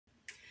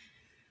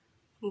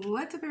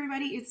What's up,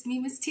 everybody? It's me,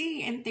 Miss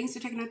T, and thanks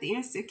for checking out the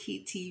Answer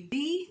Key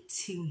TV.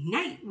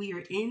 Tonight we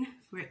are in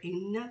for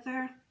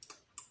another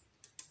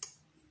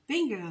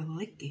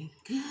finger-licking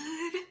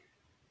good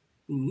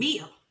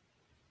meal.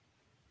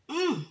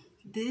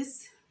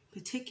 This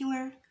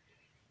particular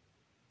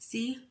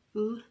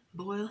seafood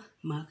boil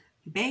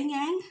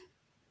mukbang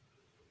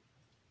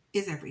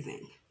is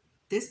everything.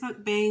 This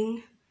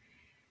mukbang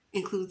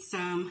includes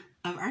some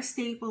of our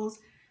staples,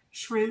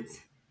 shrimps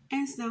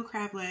and snow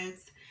crab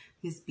legs,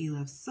 Miss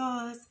beloved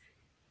sauce,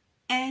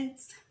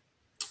 eggs,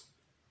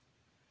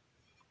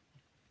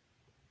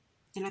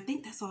 and I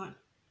think that's all.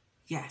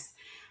 Yes,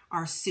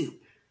 our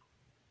soup.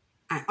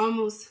 I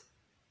almost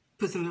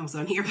put something else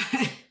on here,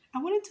 but I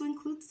wanted to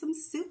include some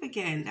soup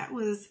again. That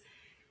was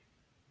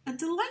a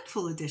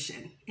delightful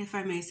addition, if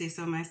I may say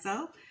so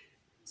myself.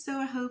 So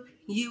I hope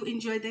you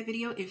enjoyed that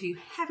video. If you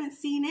haven't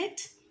seen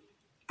it,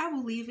 I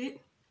will leave it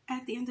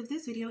at the end of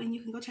this video and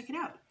you can go check it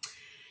out.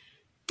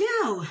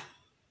 Now,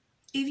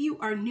 if you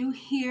are new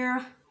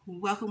here,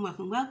 welcome,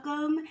 welcome,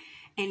 welcome.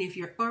 And if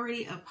you're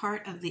already a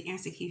part of the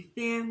Answer Key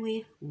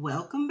family,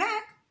 welcome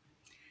back.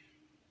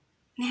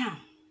 Now,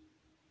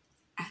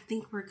 I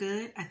think we're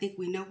good. I think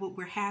we know what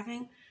we're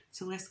having.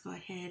 So let's go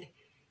ahead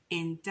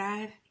and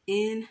dive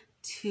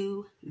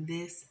into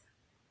this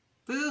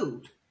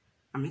food.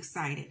 I'm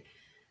excited.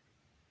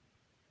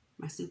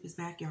 My soup is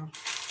back, y'all.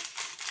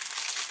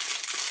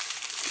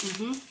 Here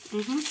we go.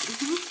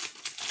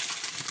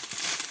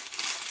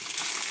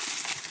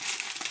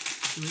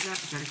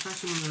 Gotta crush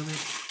them a little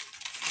bit.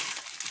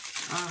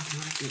 Oh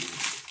my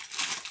goodness.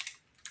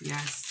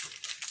 Yes.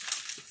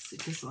 Let's sit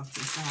this off to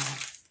the side.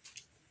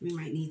 We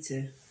might need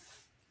to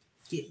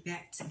get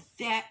back to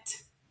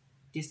that.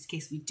 Just in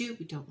case we do,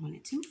 we don't want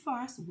it too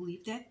far, so we'll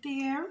leave that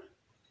there.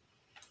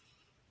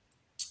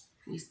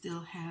 We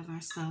still have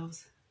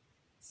ourselves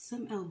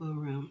some elbow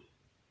room.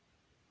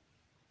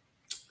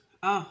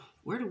 Oh,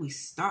 where do we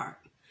start?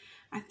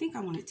 I think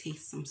I want to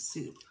taste some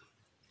soup.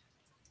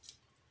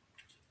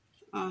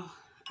 Oh,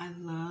 I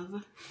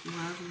love,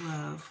 love,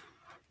 love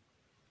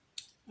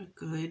a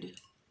good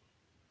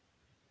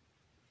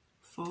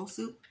fall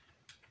soup.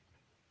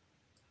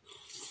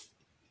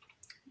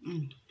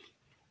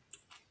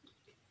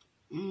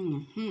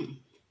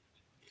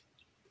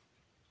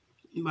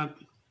 But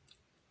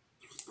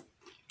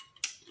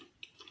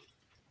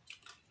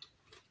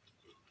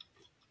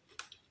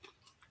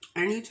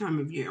any time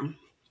of year,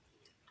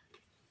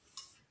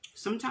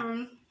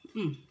 sometimes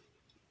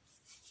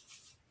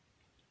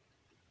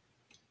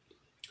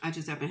I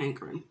just have a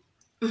hankering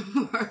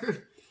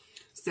for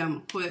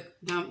some quick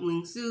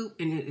dumpling soup,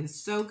 and it is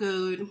so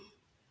good.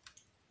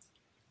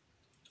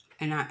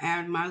 And I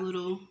add my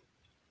little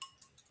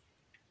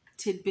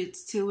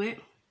tidbits to it.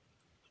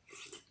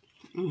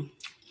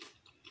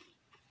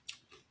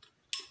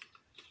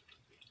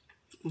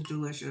 It's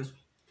delicious.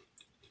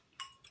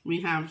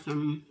 We have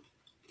some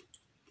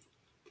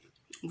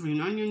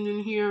green onion in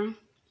here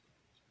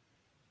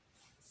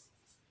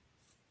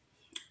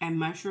and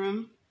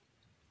mushroom.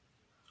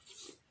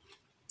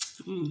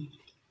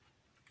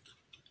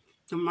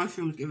 The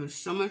mushrooms give us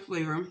so much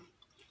flavor.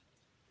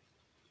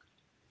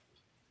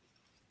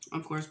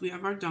 Of course, we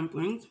have our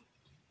dumplings.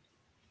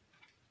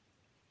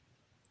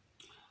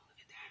 Look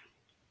at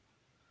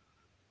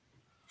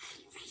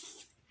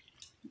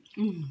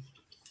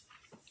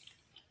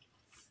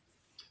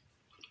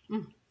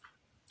that.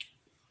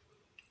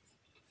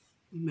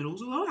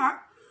 Middle's a little hot.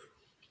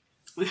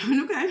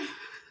 Okay.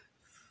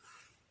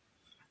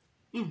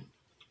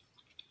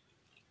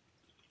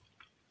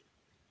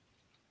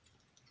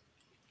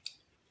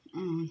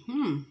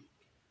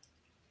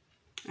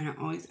 And I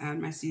always add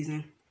my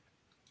seasoning.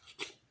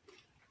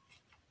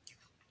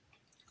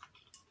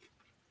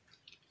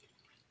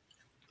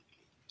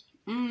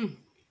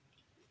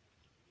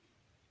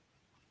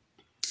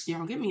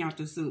 Y'all, get me out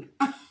the soup.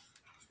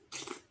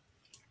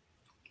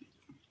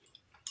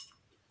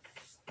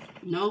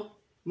 No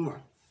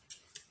more.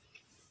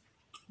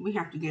 We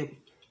have to get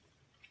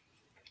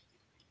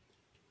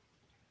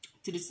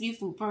to the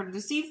seafood part of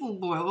the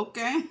seafood boil,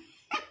 okay?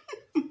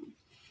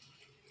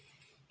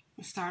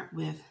 Let's start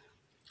with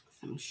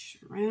some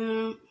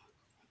shrimp.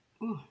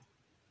 Oh,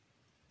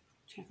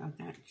 check out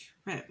that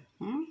shrimp.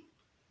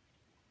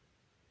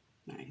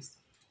 Nice.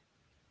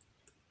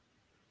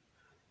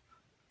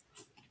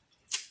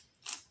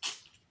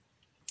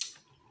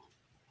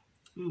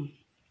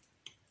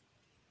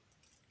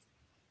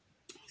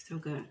 So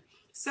good.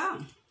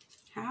 So,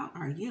 how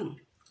are you?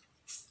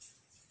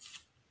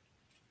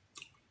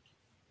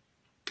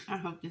 I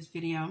hope this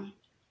video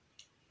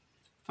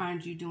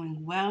finds you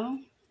doing well,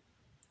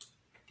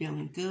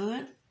 feeling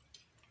good.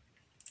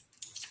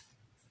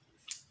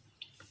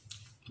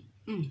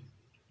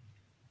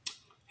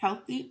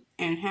 Healthy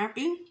and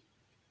happy.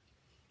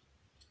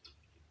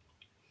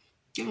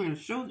 Give me a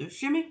shoulder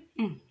shimmy.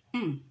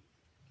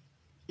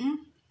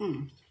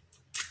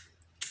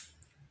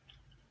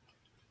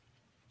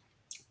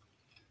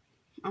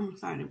 I'm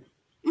excited.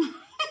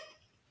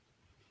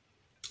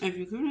 If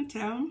you couldn't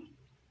tell,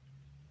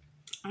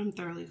 I'm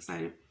thoroughly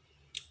excited.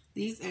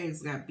 These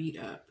eggs got beat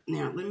up.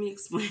 Now, let me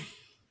explain.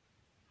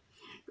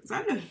 Because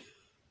I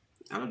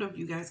don't know if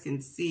you guys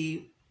can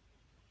see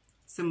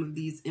some of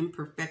these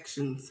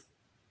imperfections.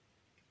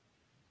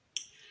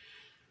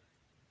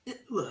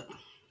 Look,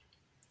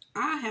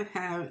 I have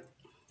had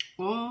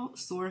all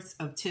sorts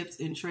of tips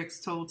and tricks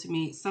told to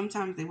me.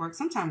 Sometimes they work,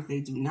 sometimes they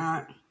do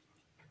not.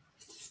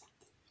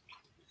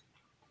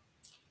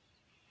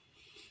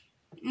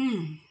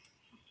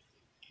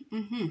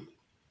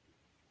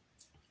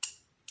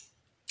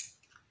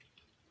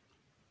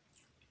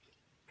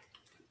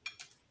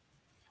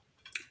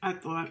 I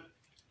thought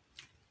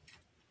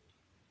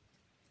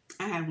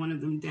I had one of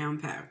them down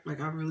pat,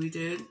 like I really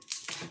did.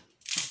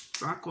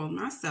 So I called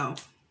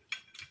myself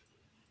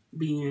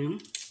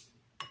being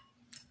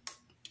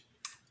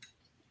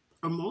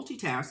a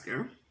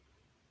multitasker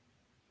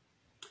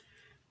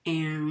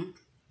and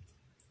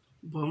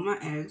boiled my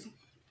eggs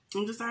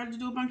and decided to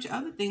do a bunch of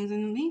other things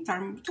in the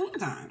meantime, in between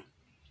time.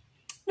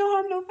 No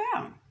harm, no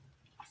foul.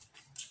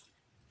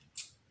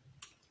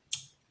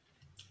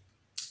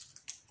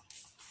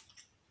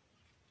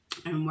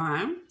 And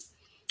why?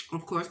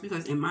 Of course,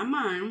 because in my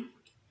mind,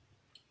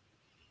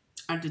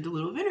 I did the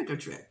little vinegar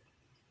trick.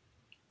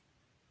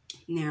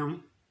 Now,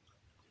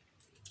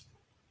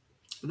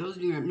 for those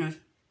of you that missed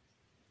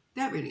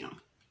that video,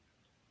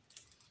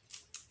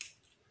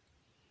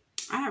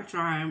 I have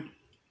tried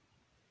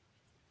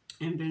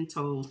and been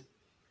told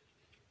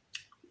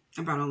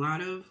about a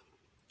lot of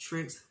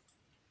tricks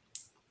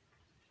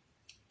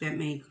that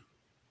make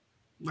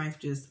life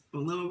just a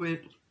little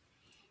bit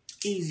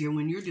easier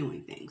when you're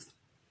doing things.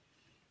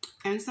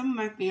 And some of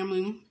my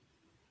family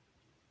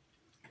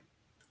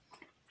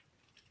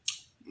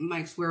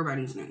might swear by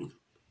these things.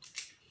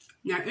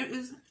 Now, it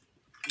is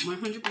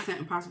 100%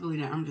 a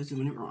possibility that I'm just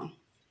doing it wrong.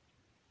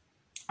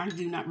 I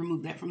do not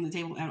remove that from the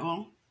table at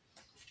all.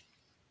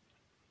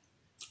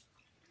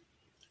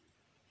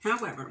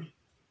 However,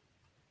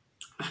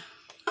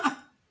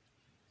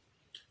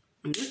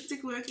 on this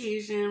particular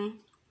occasion,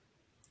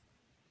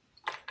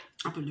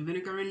 I put the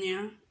vinegar in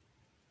there.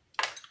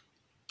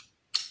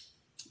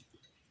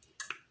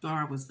 Thought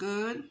I was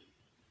good.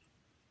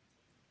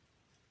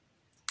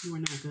 You were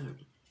not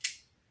good.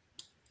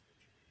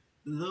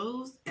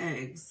 Those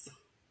eggs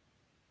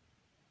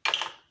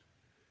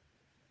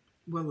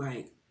were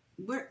like,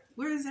 where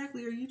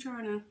exactly are you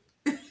trying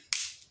to?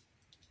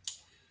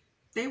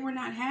 They were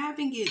not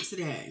having it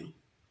today.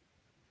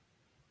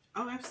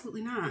 Oh,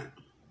 absolutely not.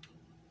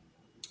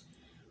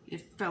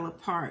 It fell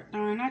apart.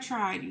 Darn, I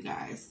tried, you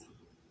guys.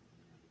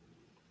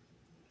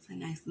 It's a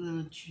nice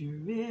little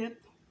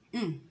drip.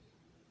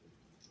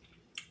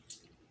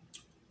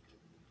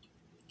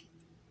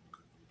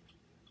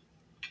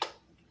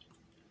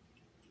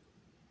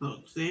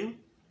 Look, see?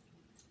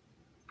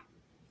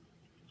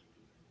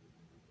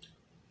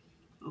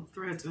 Those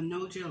threads are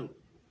no joke.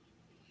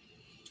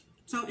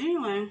 So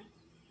anyway,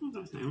 what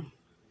was I saying?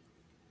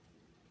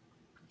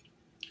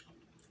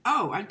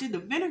 Oh, I did the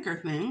vinegar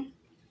thing,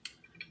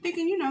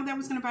 thinking, you know, that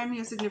was going to buy me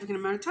a significant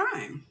amount of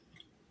time.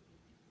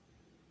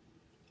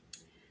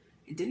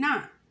 It did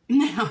not.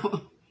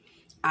 Now,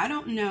 I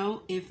don't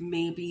know if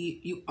maybe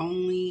you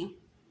only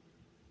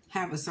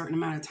have a certain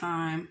amount of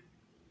time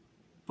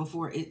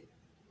before it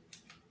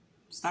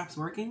stops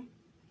working.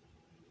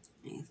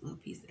 Nice little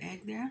piece of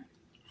egg there.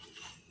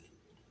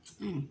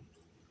 I'm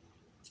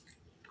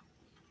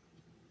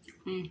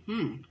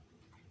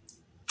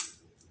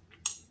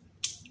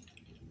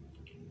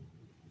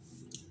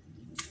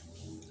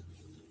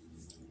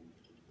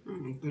Oh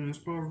my goodness,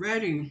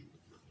 already.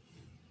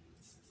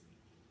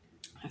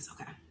 That's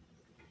okay.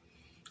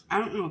 I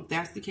don't know if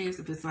that's the case,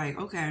 if it's like,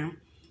 okay,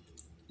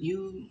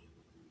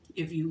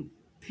 if you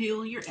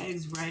peel your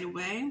eggs right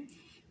away,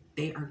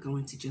 they are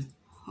going to just,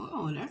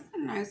 oh, that's a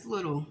nice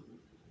little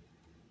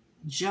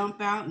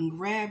jump out and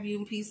grab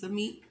you a piece of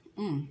meat.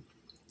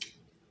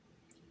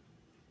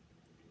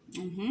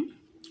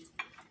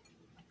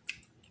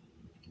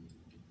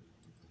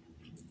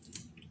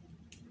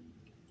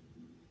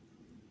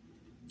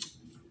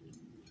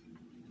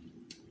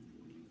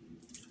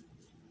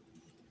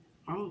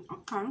 Oh,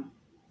 okay. A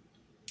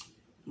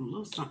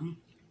little something.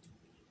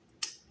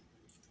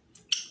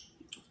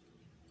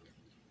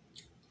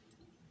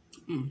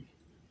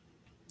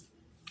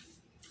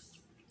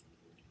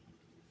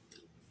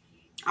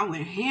 I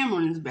went ham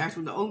on this batch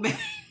with the Old Bay.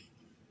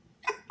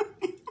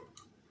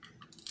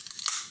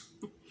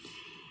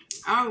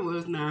 I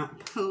was not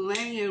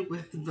playing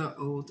with the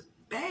Old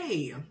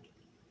Bay.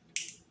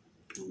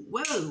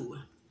 Whoa.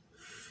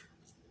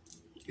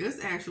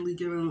 It's actually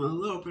giving them a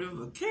little bit of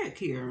a kick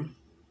here.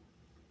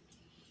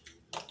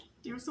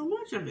 There's so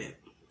much of it.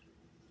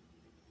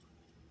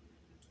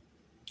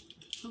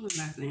 What was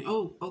that thing?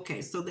 Oh,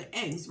 okay. So the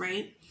eggs,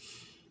 right?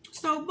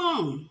 So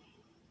boom.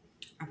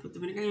 I put the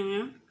vinegar in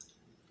there.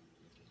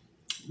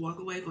 Walk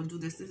away. Go do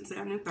this,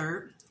 second, and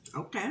third.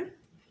 Okay.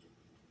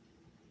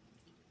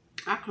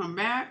 I come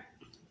back.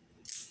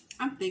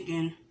 I'm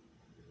thinking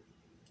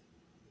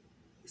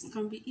it's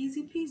gonna be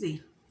easy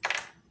peasy.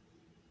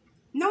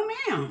 No,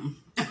 ma'am.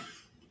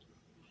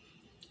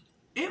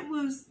 It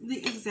was the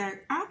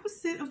exact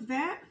opposite of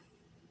that.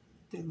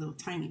 That little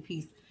tiny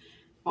piece.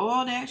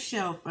 All that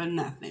shell for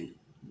nothing.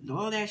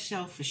 All that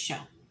shell for show.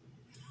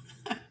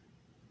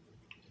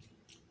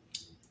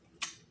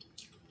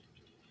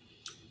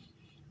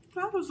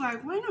 I was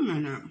like, wait a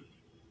minute.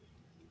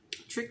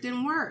 Trick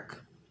didn't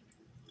work.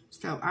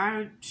 So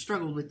I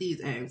struggled with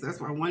these eggs. That's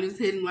why one is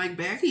hidden like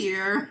back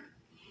here.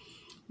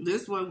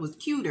 This one was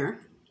cuter.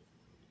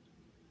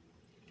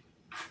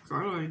 So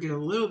I already get a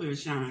little bit of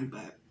shine,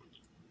 but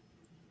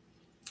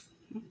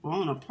it's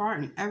falling apart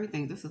and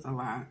everything. This is a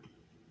lot.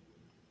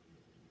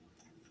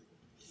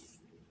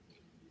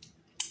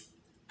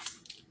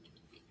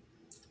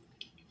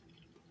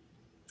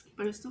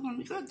 But it's still gonna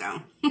be good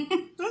though.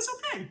 That's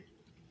okay.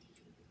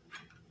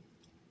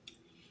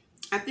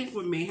 I think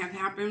what may have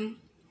happened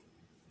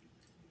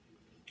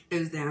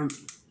is that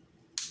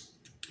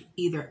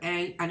either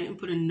A, I didn't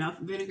put enough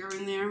vinegar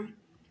in there.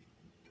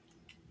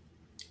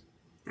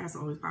 That's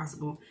always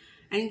possible.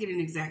 I didn't get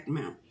an exact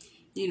amount.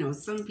 You know,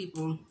 some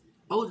people,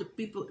 older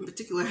people in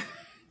particular,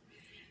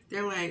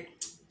 they're like,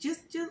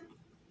 just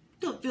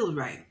don't feel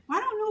right. Well,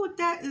 I don't know what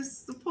that is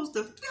supposed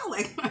to feel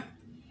like.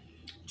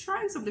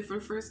 Trying something for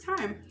the first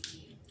time.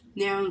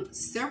 Now,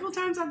 several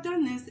times I've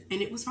done this and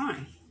it was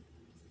fine.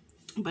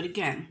 But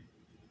again,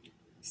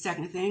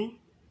 second thing,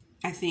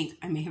 I think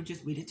I may have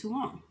just waited too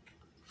long.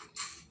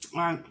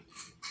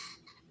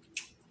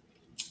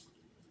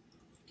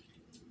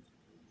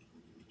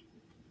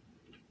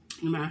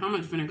 No matter how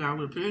much vinegar I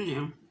would have put in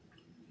there,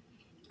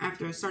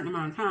 after a certain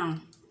amount of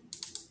time,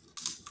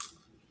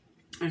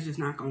 it's just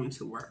not going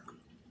to work.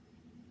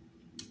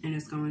 And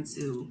it's going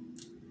to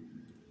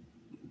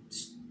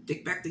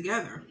stick back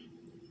together.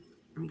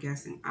 I'm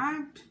guessing.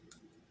 I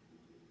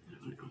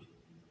don't know.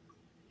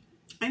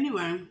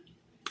 Anyway,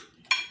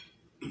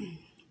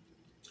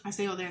 I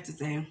say all that to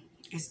say,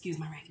 excuse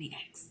my raggedy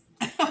eggs.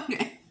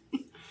 Okay.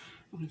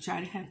 I'm going to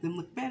try to have them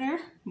look better,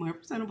 more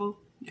presentable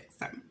next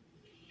time.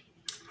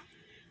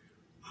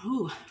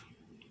 Ooh.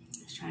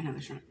 Let's try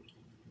another shrimp.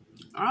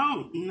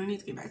 Oh, I need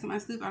to get back to my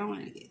soup. I don't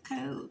want it to get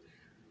cold.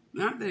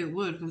 Not that it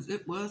would, because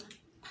it was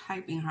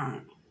piping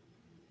hot.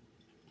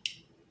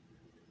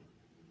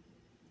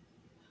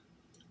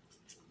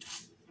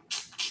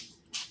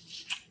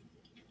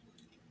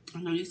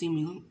 I know you see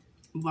me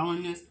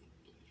blowing this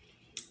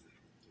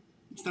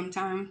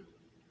sometimes,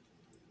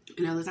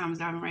 and other times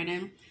diving right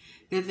in.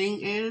 The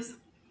thing is,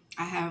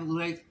 I have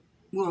like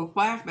little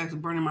flashbacks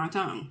of burning my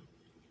tongue.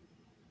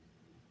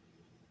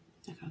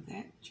 Check out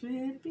that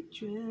trippy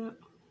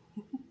trip.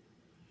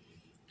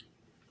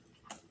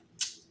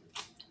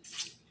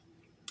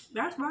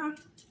 That's right.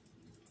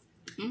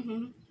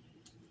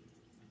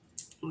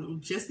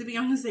 Just to be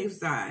on the safe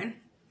side,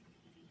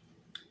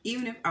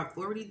 even if I've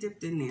already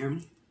dipped in there,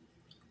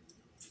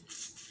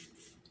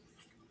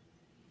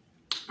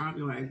 I'll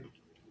be like,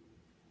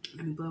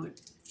 let me blow it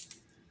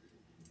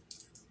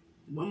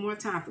one more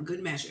time for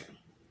good measure.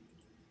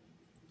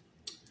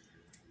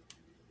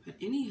 But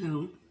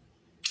anywho,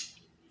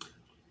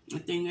 the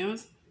thing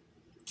is,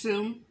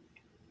 too,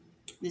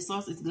 this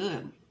sauce is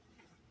good.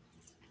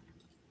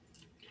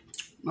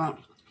 But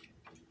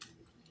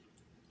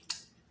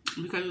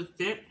because it's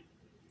thick,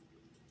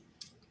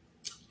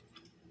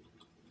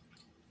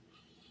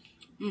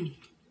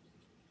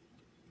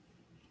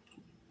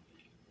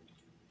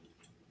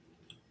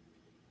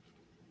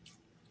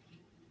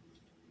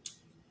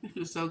 this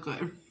is so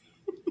good.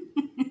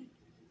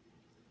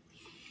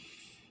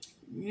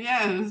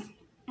 Yes.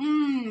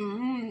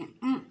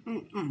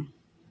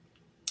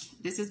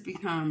 This has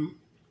become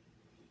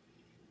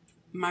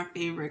my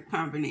favorite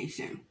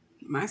combination.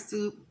 My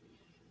soup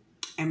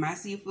and my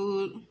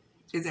seafood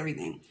is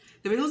everything.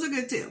 The pickles are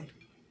good too.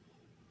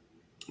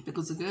 The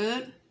pickles are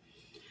good.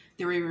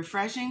 They're very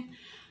refreshing.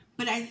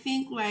 But I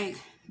think like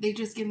they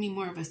just give me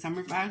more of a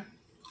summer vibe.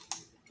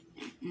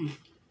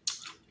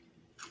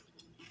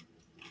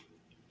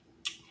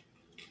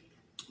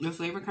 The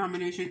flavor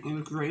combination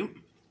is great.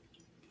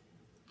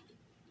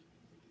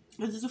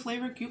 This is a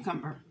flavored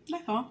cucumber.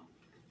 That's all.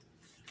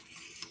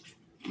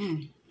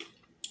 And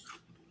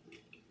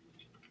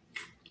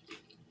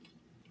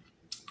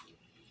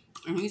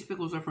these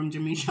pickles are from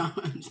Jimmy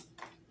John's.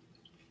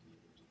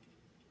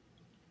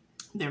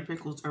 Their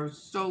pickles are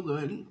so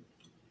good.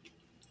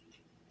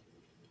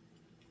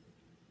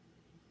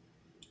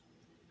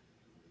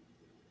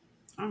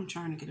 I'm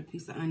trying to get a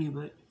piece of onion,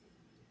 but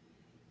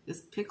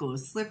this pickle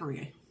is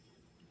slippery.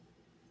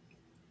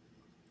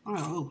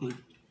 Oh, good.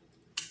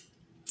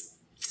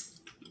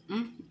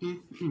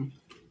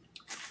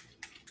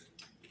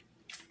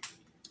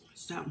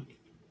 So,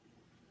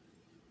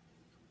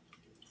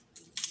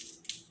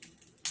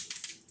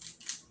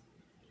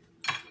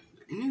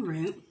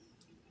 anyway,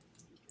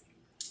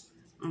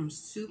 I'm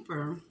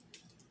super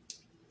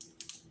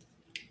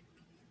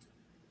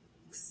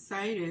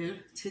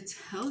excited to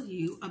tell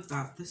you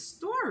about the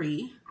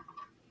story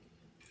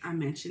I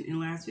mentioned in the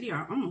last video.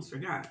 I almost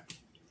forgot.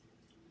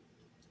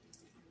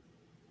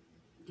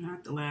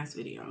 Not the last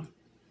video.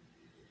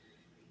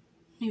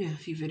 Maybe a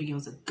few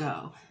videos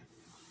ago.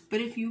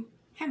 But if you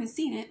haven't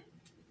seen it,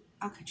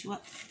 I'll catch you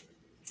up.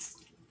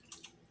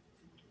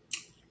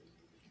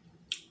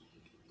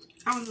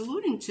 I was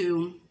alluding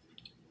to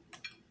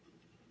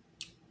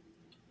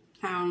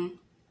how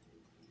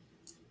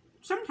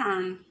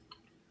sometimes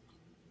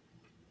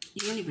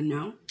you don't even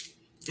know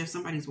if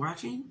somebody's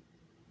watching,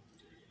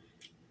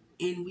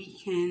 and we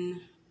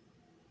can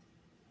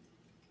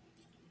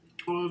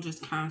all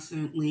just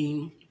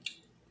constantly,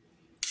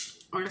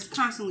 or as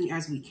constantly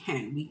as we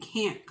can. We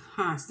can't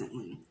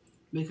constantly,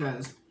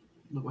 because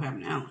look what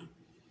happened to Ellen.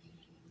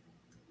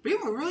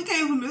 People really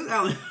came from Miss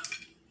Ellen.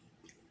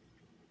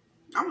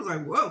 I was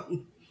like, whoa.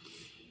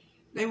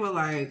 They were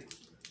like,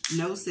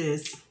 no,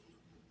 sis,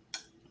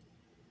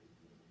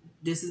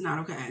 this is not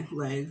okay.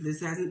 Like,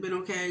 this hasn't been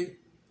okay.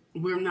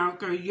 We're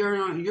not okay.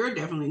 You're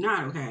definitely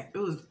not okay. It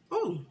was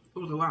a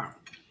lot.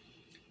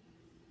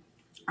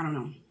 I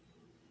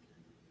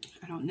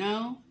don't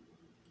know.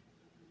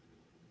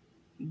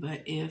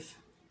 But if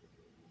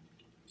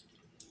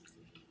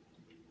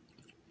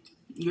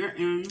you're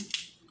in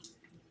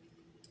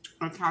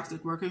a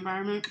toxic work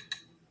environment,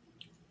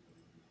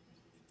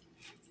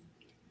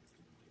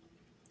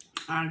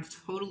 I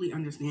totally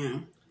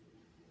understand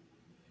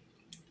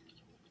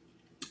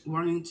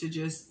wanting to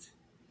just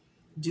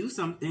do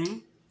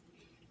something,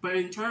 but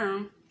in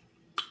turn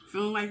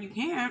feeling like you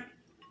can't,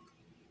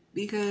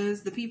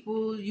 because the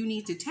people you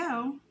need to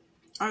tell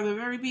are the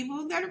very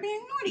people that are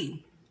being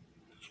naughty.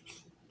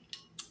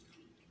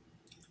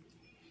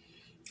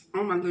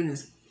 Oh my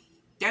goodness.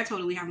 That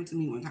totally happened to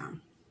me one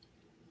time.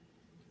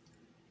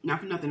 Not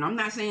for nothing. I'm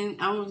not saying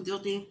I was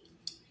guilty.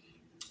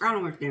 I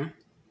don't work there.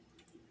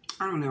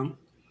 I don't know.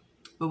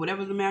 But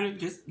whatever's the matter,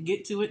 just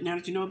get to it. Now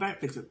that you know about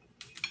it, fix it.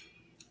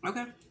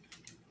 Okay?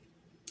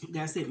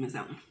 That's it, Miss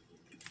Ellen.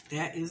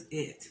 That is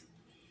it.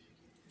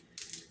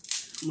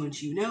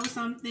 Once you know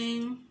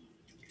something,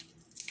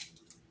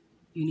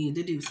 you need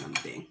to do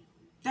something.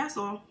 That's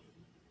all.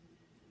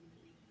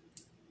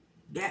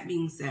 That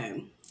being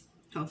said,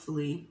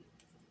 hopefully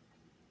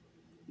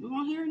we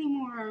won't hear any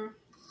more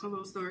of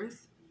those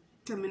stories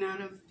coming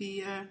out of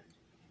the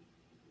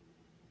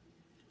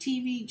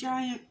TV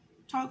giant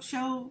talk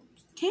show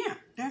camp.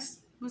 That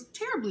was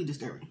terribly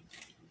disturbing.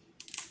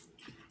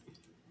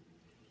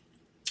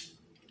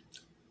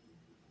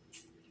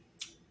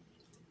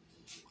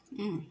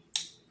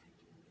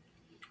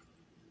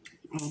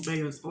 Oh,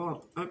 baby, it's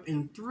all up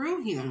and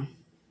through here.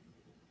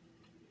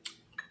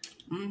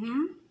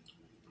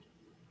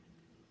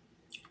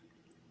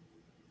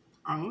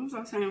 What was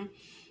I saying?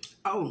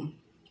 Oh,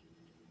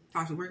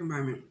 toxic work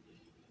environment.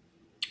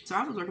 So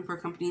I was working for a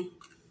company.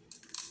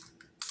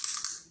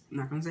 I'm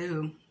not gonna say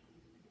who.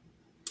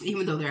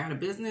 Even though they're out of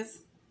business,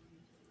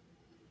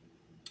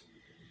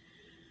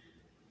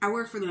 I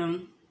worked for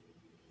them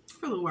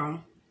for a little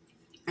while,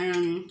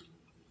 and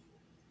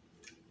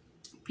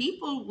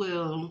people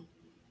will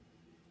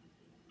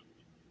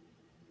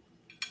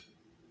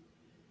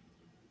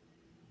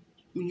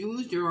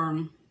use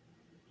your,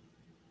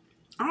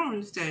 I don't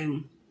want to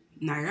say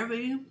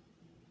naivety,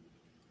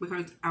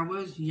 because I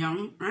was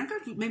young. I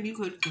guess maybe you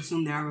could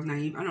assume that I was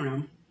naive. I don't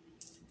know.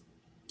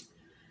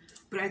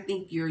 But I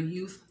think your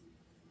youth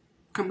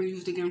can be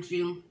used against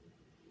you.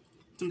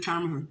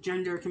 Sometimes your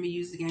gender can be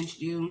used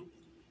against you.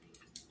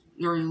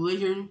 Your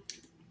religion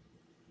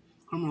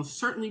can most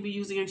certainly be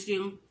used against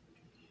you.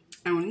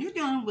 And when you're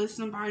dealing with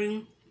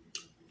somebody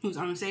who's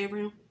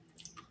unsavory,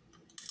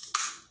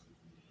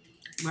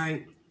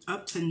 like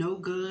up to no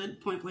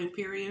good, point blank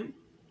period,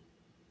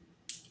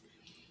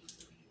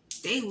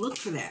 they look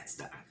for that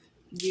stuff,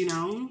 you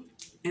know?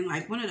 And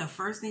like one of the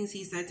first things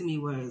he said to me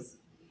was,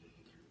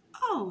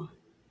 oh,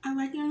 I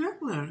like your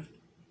necklace.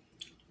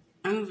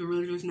 And it was a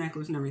religious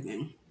necklace and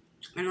everything.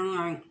 And I'm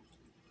like,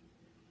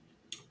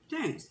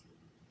 thanks.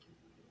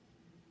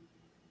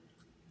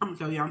 I'm gonna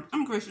tell y'all,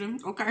 I'm Christian,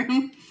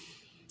 okay?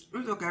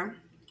 It's okay.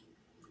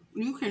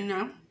 You can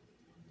know.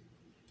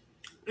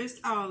 It's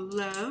all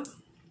love,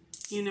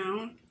 you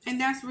know? And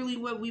that's really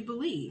what we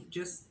believe,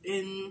 just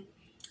in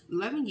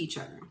loving each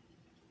other.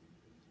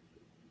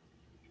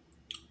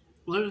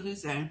 What does he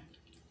say?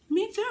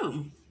 Me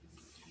too.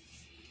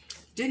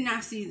 Did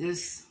not see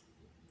this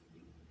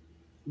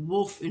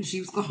wolf in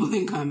sheep's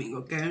clothing coming,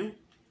 okay?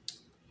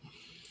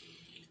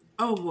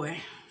 Oh boy,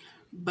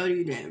 but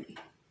he did.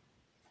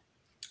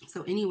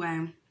 So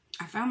anyway,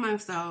 I found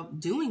myself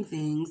doing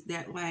things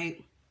that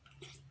like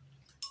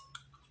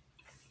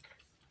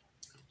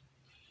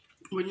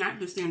were not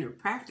the standard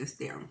practice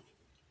there.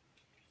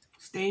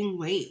 Staying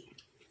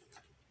late.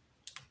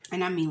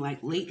 And I mean like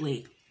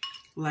late.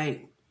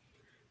 Like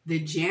the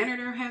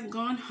janitor has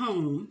gone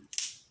home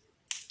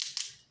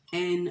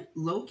and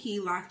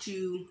low-key locked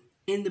you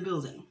in the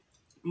building.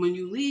 When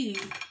you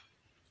leave,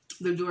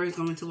 the door is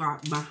going to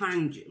lock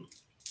behind you.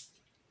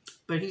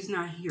 But he's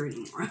not here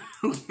anymore,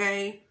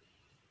 okay?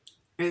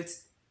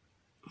 It's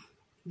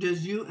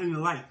just you and the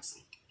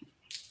lights.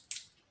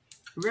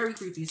 Very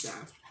creepy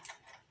stuff.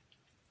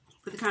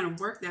 But the kind of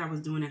work that I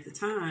was doing at the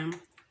time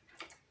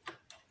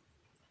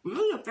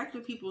really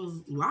affected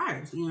people's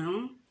lives, you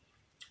know?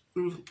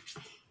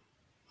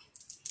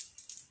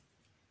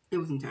 It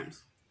was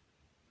intense.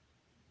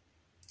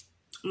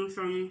 And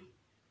so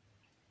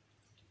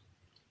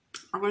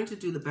I wanted to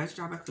do the best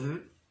job I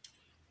could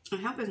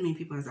and help as many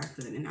people as I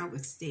could. And I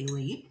would stay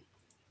late.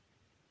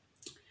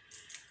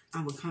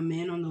 I would come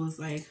in on those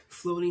like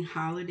floating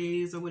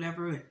holidays or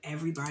whatever. And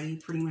everybody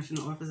pretty much in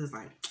the office is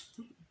like,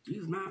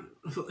 use my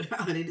floating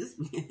holiday this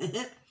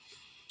weekend.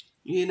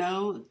 You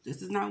know,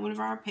 this is not one of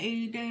our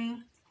paid days.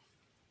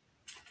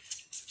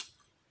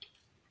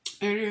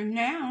 It is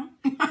now.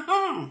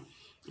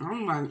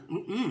 I'm like,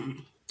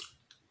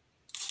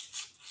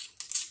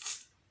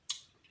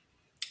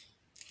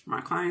 My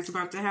client's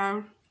about to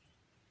have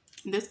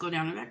this go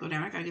down and that go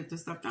down. I gotta get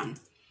this stuff done.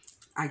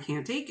 I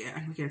can't take it. I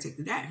can't take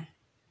the day.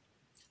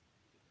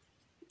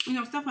 You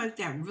know, stuff like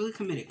that. Really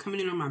committed. Coming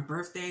in on my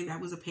birthday,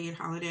 that was a paid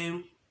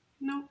holiday.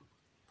 Nope.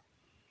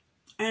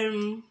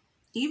 And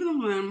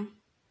even when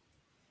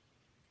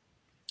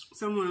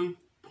someone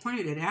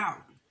pointed it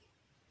out,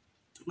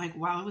 like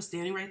while I was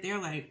standing right there,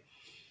 like,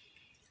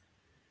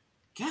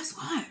 guess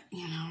what?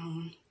 You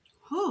know,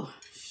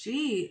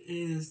 she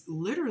is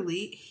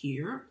literally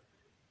here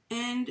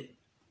and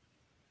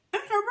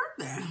it's her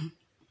birthday.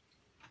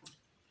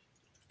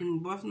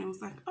 And Boston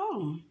was like,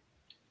 oh,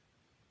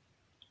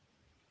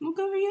 well,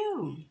 good for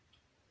you.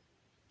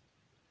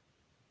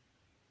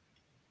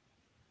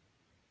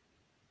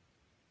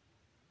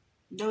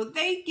 No,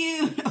 thank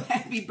you. No,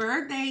 happy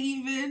birthday,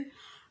 even.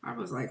 I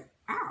was like,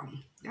 wow,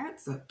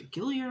 that's a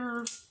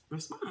peculiar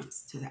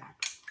response to that.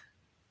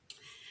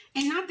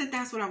 And not that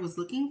that's what I was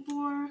looking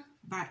for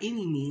by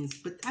any means,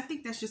 but I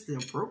think that's just the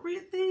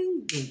appropriate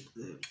thing.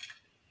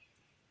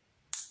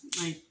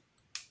 Like,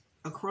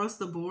 across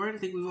the board, I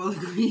think we've all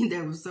agreed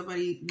that when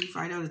you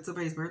find out it's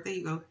somebody's birthday,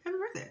 you go, happy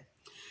birthday.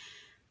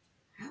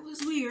 That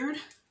was weird.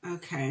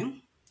 Okay.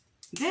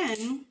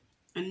 Then,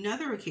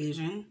 another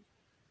occasion,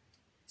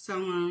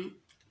 someone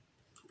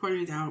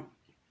pointed out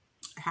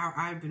how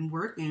I've been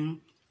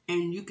working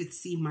and you could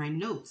see my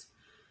notes.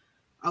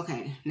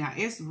 Okay, now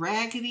it's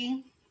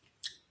raggedy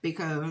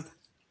because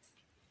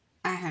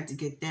I had to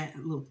get that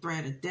little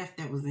thread of death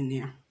that was in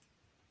there.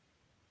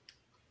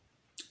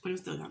 But it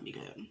still got me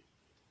good.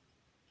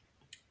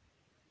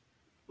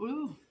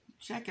 Ooh,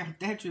 check out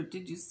that drip.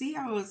 Did you see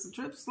how it was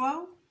drip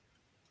slow?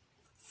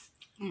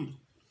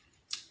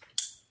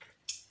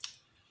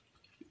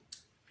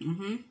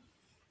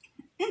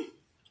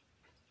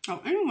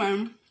 Oh,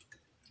 anyway,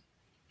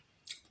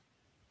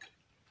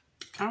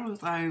 I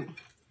was like,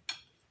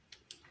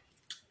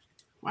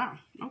 wow,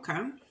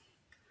 okay.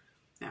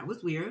 That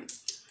was weird.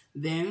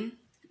 Then,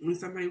 when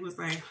somebody was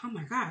like, oh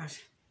my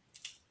gosh,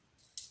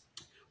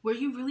 were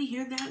you really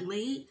here that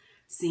late?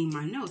 Seeing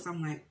my notes.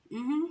 I'm like,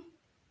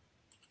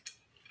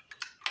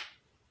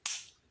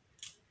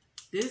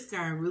 This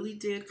guy really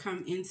did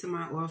come into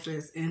my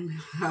office and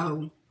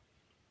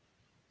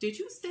did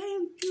you stay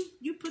and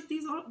you put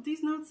these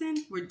notes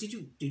in? Or did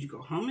you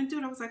go home and do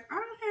it? I was like, I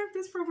don't have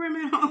this program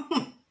at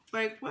home.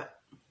 Like,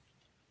 what?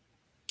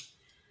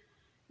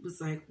 It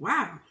was like,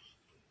 wow.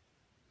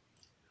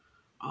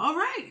 All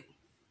right.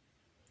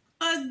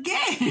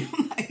 Again.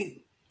 I'm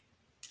like,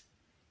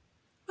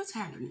 what's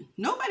happening?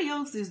 Nobody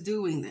else is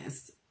doing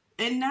this.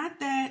 And not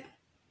that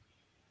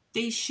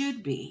they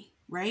should be,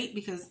 right?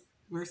 Because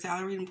we're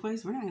salaried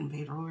employees. We're not going to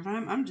pay for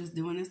overtime. I'm just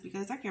doing this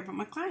because I care about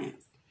my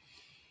clients.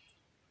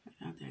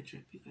 I got that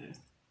trip, you guys.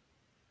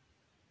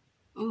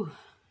 Ooh.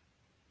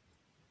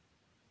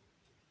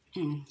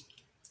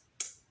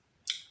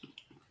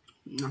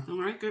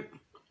 Nothing like it.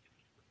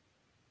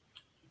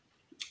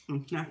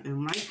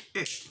 Nothing like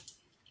it.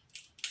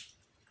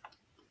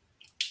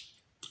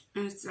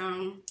 And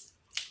so,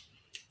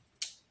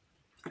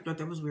 I thought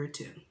that was weird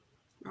too.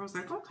 I was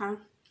like, okay.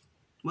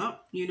 Well,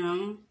 you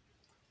know,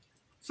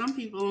 some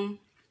people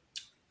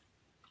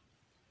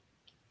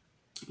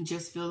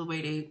just feel the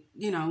way they,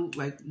 you know,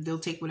 like they'll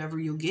take whatever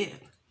you give.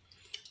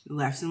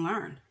 Lesson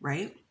learned,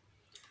 right?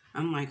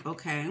 I'm like,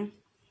 okay.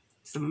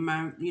 Some of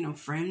my, you know,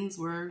 friends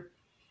were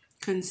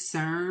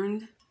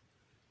concerned.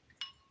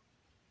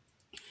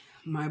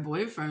 My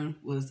boyfriend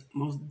was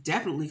most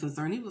definitely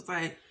concerned. He was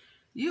like,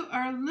 you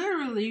are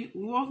literally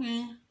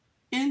walking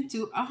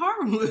into a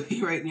horror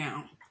movie right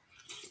now.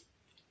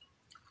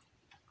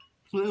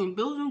 We're in a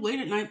building late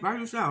at night by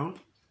yourself.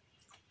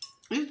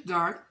 It's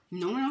dark.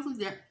 No one else is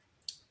there.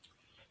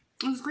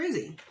 It was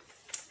crazy.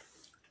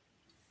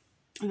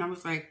 And I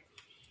was like,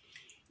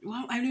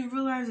 well, I didn't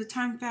realize the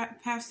time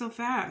passed so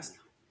fast.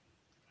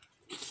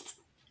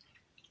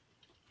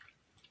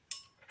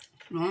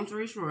 Long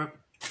story short,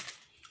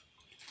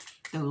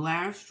 the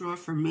last straw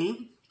for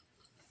me,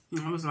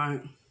 I was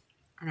like,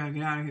 I gotta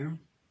get out of here.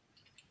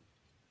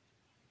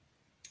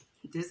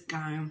 This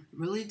guy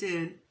really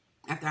did,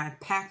 after I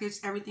packaged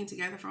everything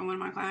together for one of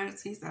my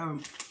clients, he said,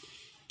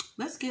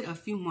 let's get a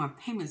few more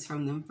payments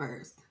from them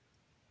first.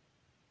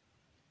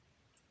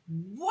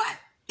 What?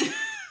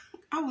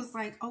 I was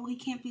like, oh, he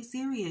can't be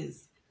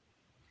serious.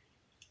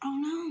 Oh,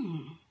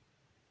 no.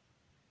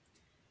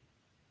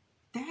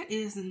 That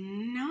is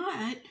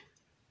not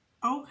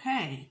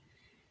okay.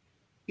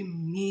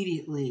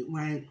 Immediately,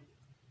 like,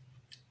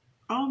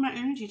 all my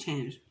energy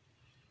changed.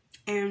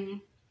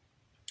 And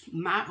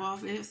my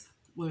office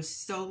was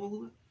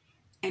so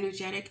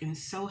energetic and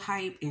so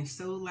hype and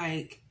so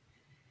like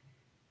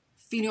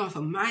feeding off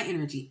of my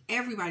energy.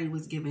 Everybody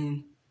was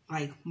giving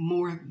like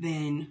more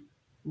than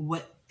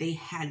what they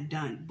had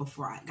done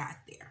before I got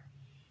there,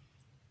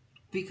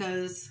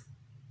 because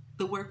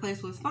the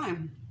workplace was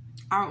fun.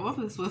 Our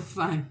office was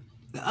fun.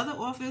 The other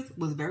office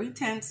was very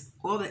tense.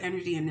 All the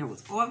energy in there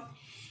was off,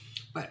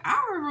 but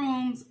our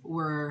rooms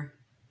were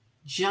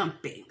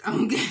jumping.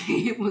 Okay,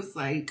 it was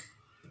like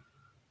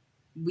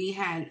we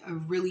had a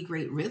really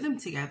great rhythm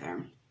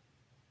together.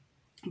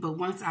 But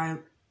once I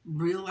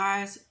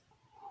realized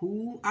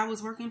who I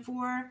was working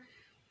for,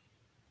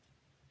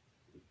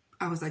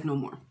 I was like, no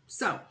more.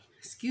 So,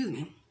 excuse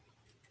me.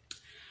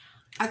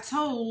 I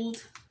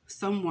told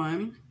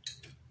someone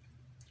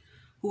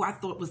who I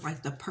thought was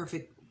like the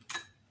perfect,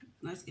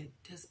 let's get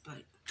this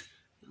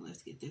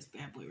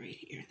bad boy right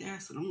here.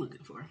 That's what I'm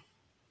looking for.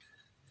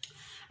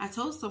 I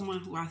told someone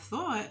who I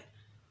thought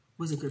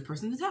was a good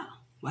person to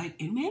tell, like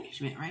in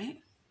management, right?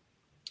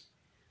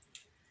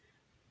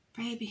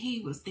 Baby,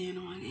 he was in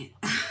on it.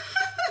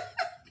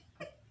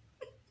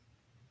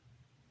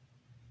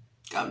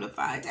 Come to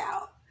find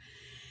out,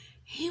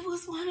 he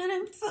was one of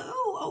them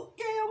too.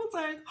 Okay, I was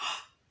like,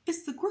 oh,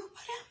 it's the group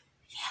of them?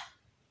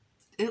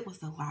 Yeah. It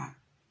was a lot.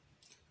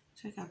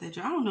 Check out that.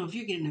 I don't know if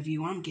you're getting the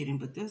view I'm getting,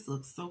 but this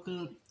looks so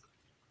good.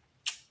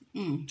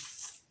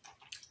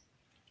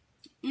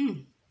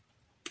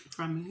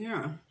 From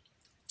here.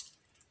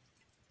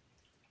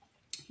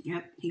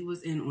 Yep, he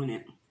was in on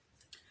it.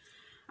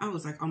 I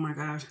was like, oh my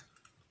gosh.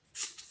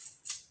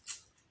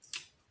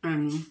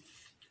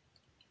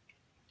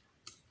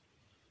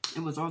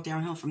 It was all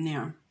downhill from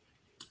there.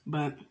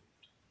 But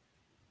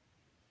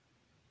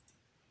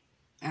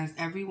as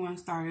everyone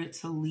started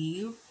to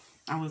leave,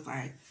 I was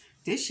like,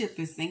 this ship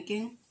is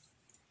sinking.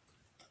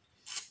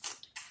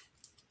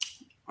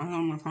 I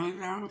got my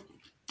phone out.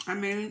 I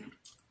mean,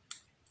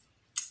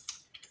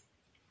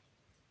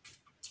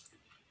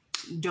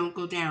 don't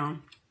go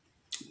down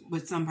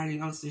with somebody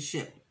else's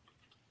ship.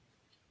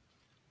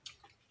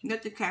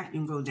 Let the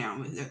captain go down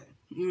with it,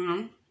 you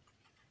know?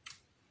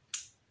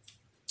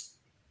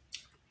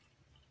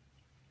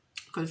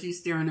 Because he's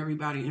steering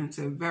everybody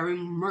into very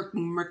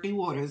murky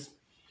waters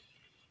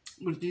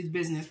with these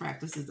business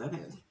practices of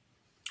his.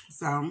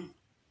 So,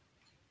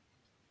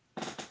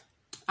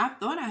 I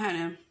thought I had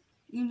a,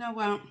 you know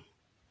what?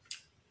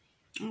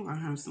 I'm going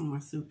to have some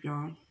more soup,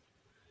 y'all.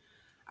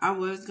 I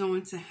was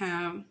going to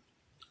have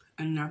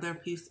another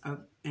piece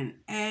of an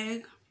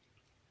egg,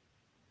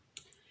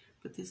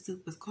 but this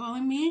soup is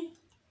calling me.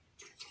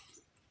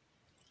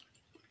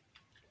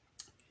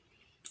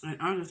 And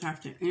I'll just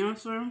have to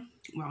answer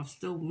while it's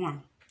still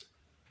warm.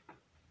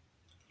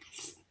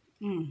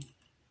 Oh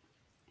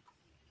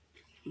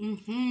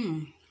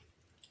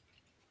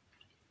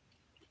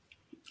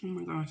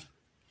my gosh.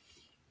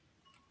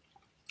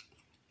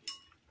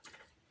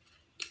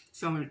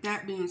 So with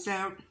that being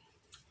said,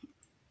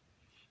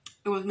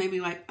 it was maybe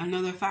like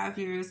another 5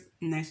 years.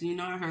 Next, you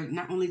know, I heard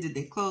not only did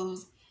they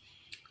close,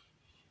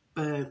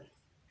 but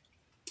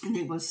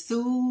they were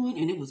sued,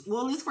 and it was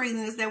all this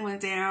craziness that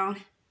went down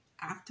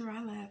after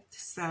I left.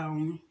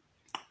 So,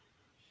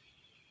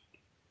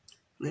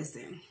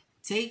 listen,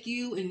 take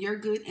you and your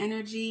good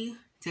energy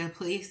to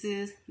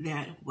places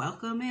that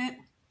welcome it,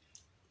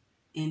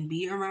 and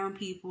be around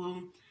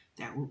people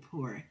that will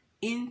pour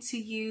into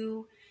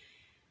you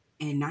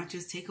and not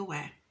just take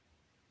away.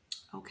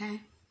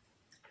 Okay?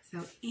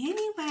 So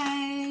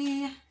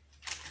anyway,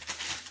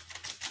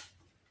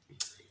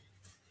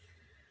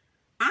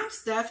 I'm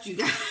stuffed, you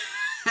guys.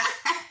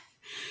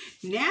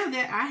 Now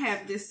that I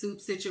have this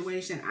soup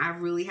situation, I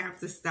really have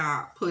to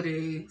stop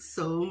putting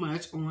so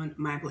much on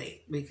my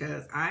plate,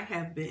 because I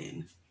have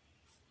been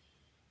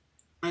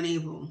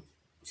unable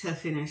to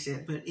finish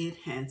it, but it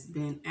has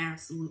been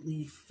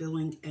absolutely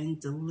filling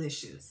and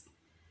delicious.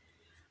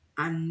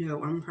 I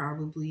know I'm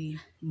probably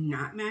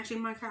not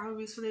matching my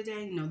calories for the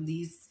day. You know,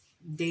 these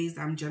days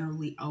I'm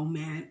generally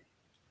OMAD,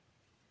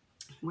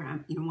 where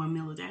I'm eating one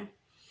meal a day.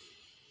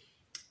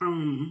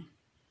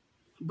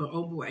 But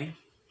oh boy.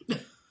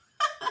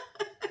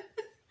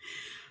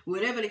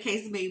 Whatever the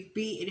case may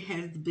be, it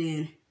has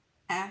been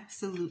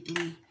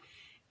absolutely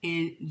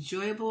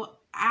enjoyable.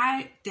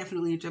 I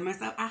definitely enjoyed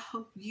myself. I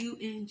hope you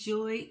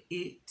enjoyed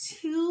it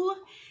too.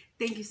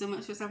 Thank you so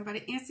much for stopping by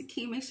the Answer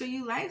Key. Make sure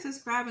you like,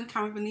 subscribe, and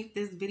comment beneath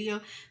this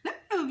video. Let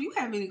me know if you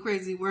have any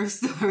crazy word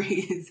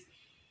stories.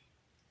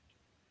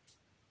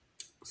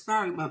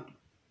 Sorry, but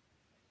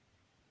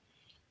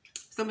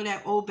some of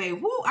that Old Bay.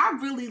 Woo, I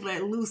really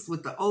let loose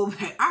with the Old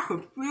Bay. I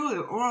could feel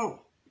it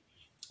all.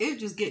 It's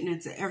just getting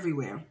into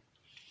everywhere.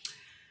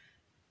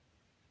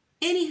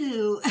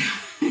 Anywho,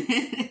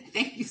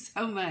 thank you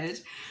so much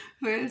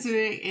for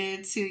tuning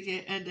in to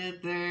yet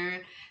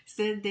another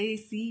Sunday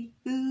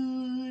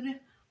Seafood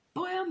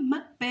Boil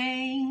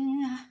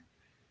Mukbang.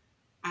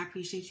 I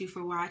appreciate you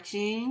for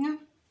watching.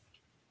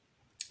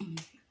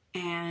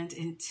 And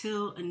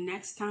until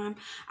next time,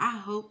 I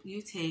hope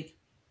you take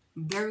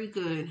very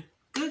good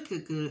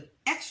good,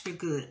 extra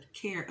good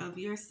care of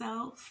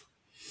yourself.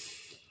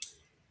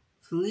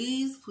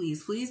 Please,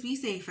 please, please be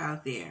safe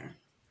out there.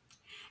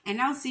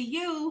 And I'll see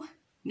you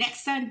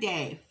next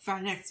Sunday for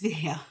our next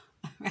video.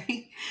 All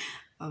right?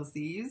 I'll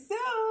see you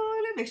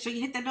soon. Make sure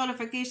you hit the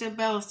notification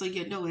bell so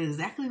you know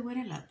exactly when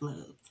it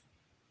uploads.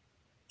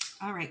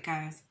 All right,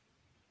 guys.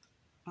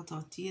 I'll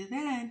talk to you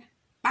then.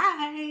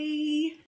 Bye.